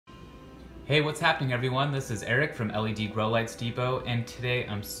Hey, what's happening everyone? This is Eric from LED Grow Lights Depot, and today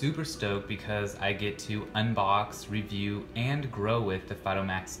I'm super stoked because I get to unbox, review, and grow with the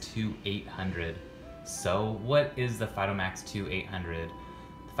PhytoMAX-2 800. So what is the PhytoMAX-2 800?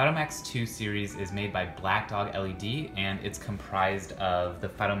 The PhytoMAX-2 series is made by Black Dog LED, and it's comprised of the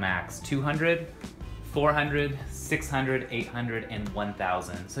PhytoMAX 200, 400, 600, 800, and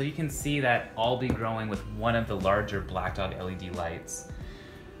 1000. So you can see that I'll be growing with one of the larger Black Dog LED lights.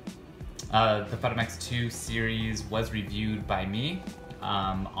 The PhytoMAX-2 series was reviewed by me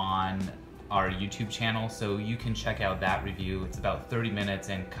on our YouTube channel, so you can check out that review. It's about 30 minutes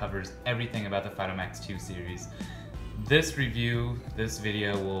and covers everything about the PhytoMAX-2 series. This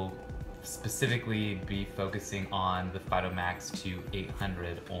video will specifically be focusing on the PhytoMAX-2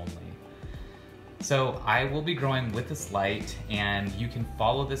 800 only. So I will be growing with this light, and you can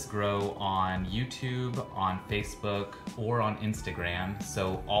follow this grow on YouTube, on Facebook, or on Instagram.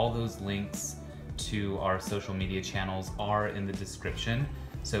 So all those links to our social media channels are in the description.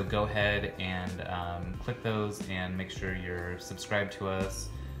 So go ahead and click those and make sure you're subscribed to us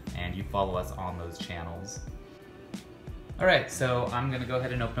and you follow us on those channels. All right, so I'm gonna go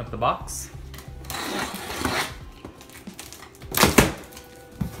ahead and open up the box.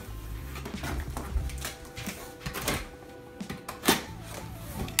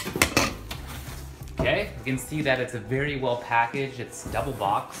 Okay, you can see that it's a very well packaged, it's double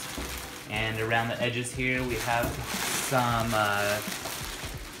boxed, and around the edges here we have some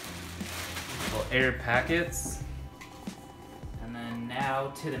little air packets. And then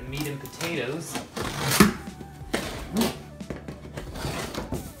now to the meat and potatoes.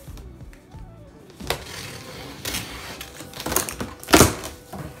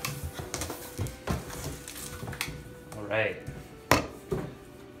 All right.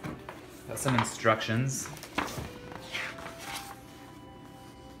 Got some instructions.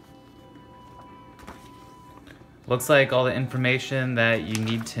 Looks like all the information that you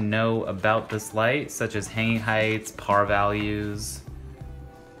need to know about this light, such as hanging heights, par values,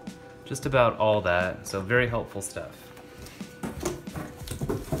 just about all that. So very helpful stuff.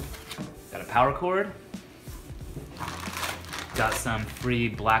 Got a power cord. Got some free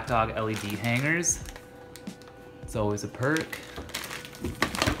Black Dog LED hangers. It's always a perk.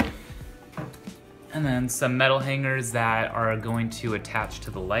 And then some metal hangers that are going to attach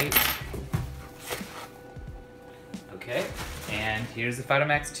to the light. Okay, and here's the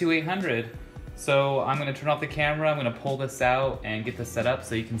PhytoMAX-2 800. So I'm gonna turn off the camera, I'm gonna pull this out and get this set up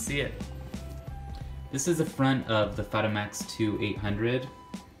so you can see it. This is the front of the PhytoMAX-2 800. You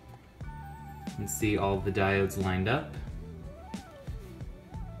can see all the diodes lined up.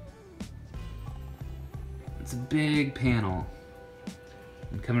 It's a big panel.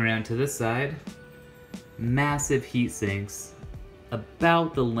 And coming around to this side, massive heat sinks,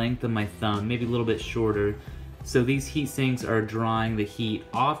 about the length of my thumb, maybe a little bit shorter. So these heat sinks are drawing the heat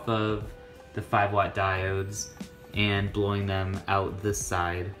off of the 5-watt diodes and blowing them out this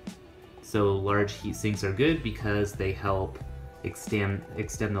side. So large heat sinks are good because they help extend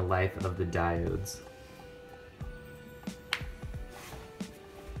the life of the diodes.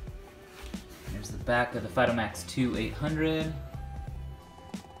 Here's the back of the PhytoMAX-2 800.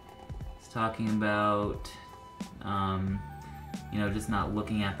 Talking about, you know, just not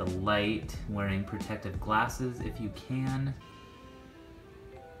looking at the light, wearing protective glasses if you can.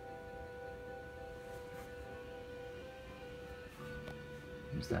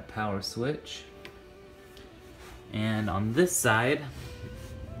 There's that power switch. And on this side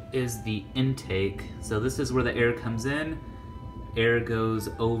is the intake. So this is where the air comes in. Air goes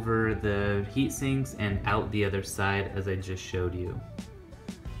over the heat sinks and out the other side, as I just showed you.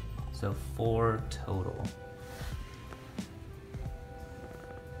 So 4 total.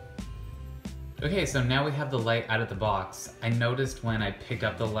 Okay, so now we have the light out of the box. I noticed when I picked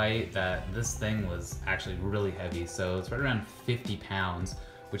up the light that this thing was actually really heavy. So it's right around 50 pounds,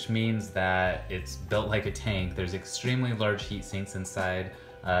 which means that it's built like a tank. There's extremely large heat sinks inside,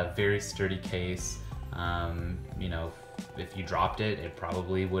 very sturdy case. You know, if you dropped it, it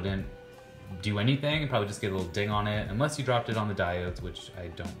probably wouldn't do anything. You'd probably just get a little ding on it, unless you dropped it on the diodes, which I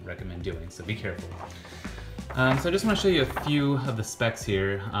don't recommend doing, so be careful. So I just want to show you a few of the specs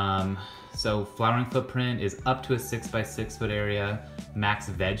here. So flowering footprint is up to a 6 by 6 foot area. Max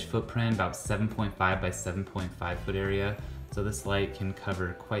veg footprint, about 7.5 by 7.5 foot area. So this light can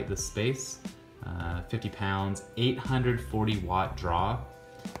cover quite the space. 50 pounds, 840 watt draw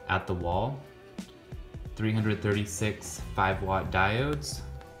at the wall. 336 5-watt diodes.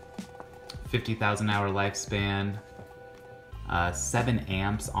 50,000 hour lifespan, 7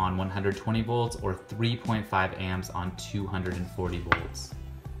 amps on 120 volts or 3.5 amps on 240 volts.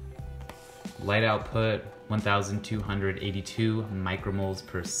 Light output, 1,282 micromoles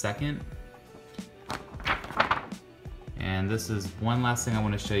per second. And this is one last thing I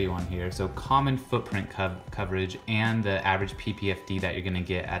want to show you on here. So common footprint coverage and the average ppfd that you're going to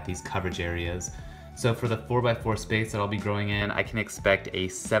get at these coverage areas. So for the 4x4 space that I'll be growing in, I can expect a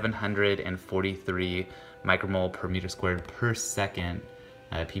 743 micromole per meter squared per second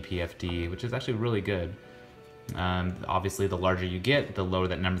ppfd, which is actually really good. Obviously the larger you get, the lower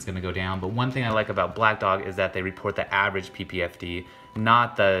that number is going to go down. But one thing I like about Black Dog is that they report the average ppfd,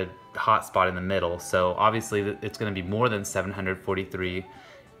 not the hot spot in the middle. So obviously it's going to be more than 743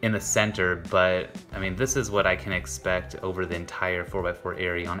 in the center, but I mean, this is what I can expect over the entire 4x4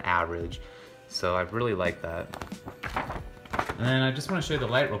 area on average. So I really like that. And then I just want to show you the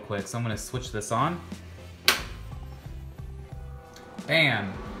light real quick. So I'm going to switch this on.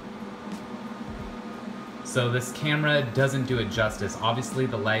 Bam! So this camera doesn't do it justice. Obviously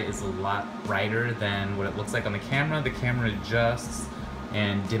the light is a lot brighter than what it looks like on the camera. The camera adjusts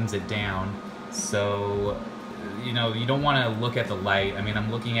and dims it down. So, you know, you don't want to look at the light. I mean,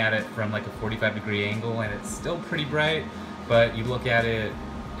 I'm looking at it from like a 45-degree angle and it's still pretty bright, but you look at it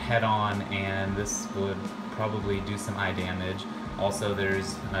head on and this would probably do some eye damage. Also,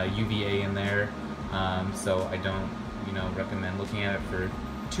 there's UVA in there, so I don't, you know, recommend looking at it for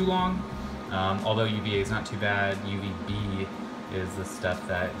too long. Although UVA is not too bad, UVB is the stuff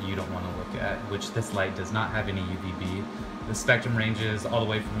that you don't want to look at, which this light does not have any UVB. The spectrum ranges all the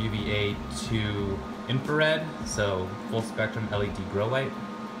way from UVA to infrared, so full spectrum LED grow light.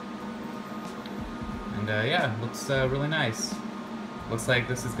 And yeah, looks really nice. Looks like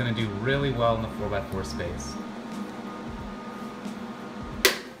this is going to do really well in the 4x4 space.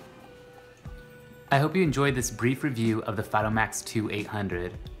 I hope you enjoyed this brief review of the PhytoMAX-2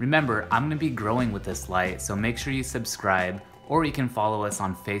 800. Remember, I'm going to be growing with this light, so make sure you subscribe, or you can follow us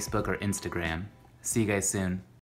on Facebook or Instagram. See you guys soon.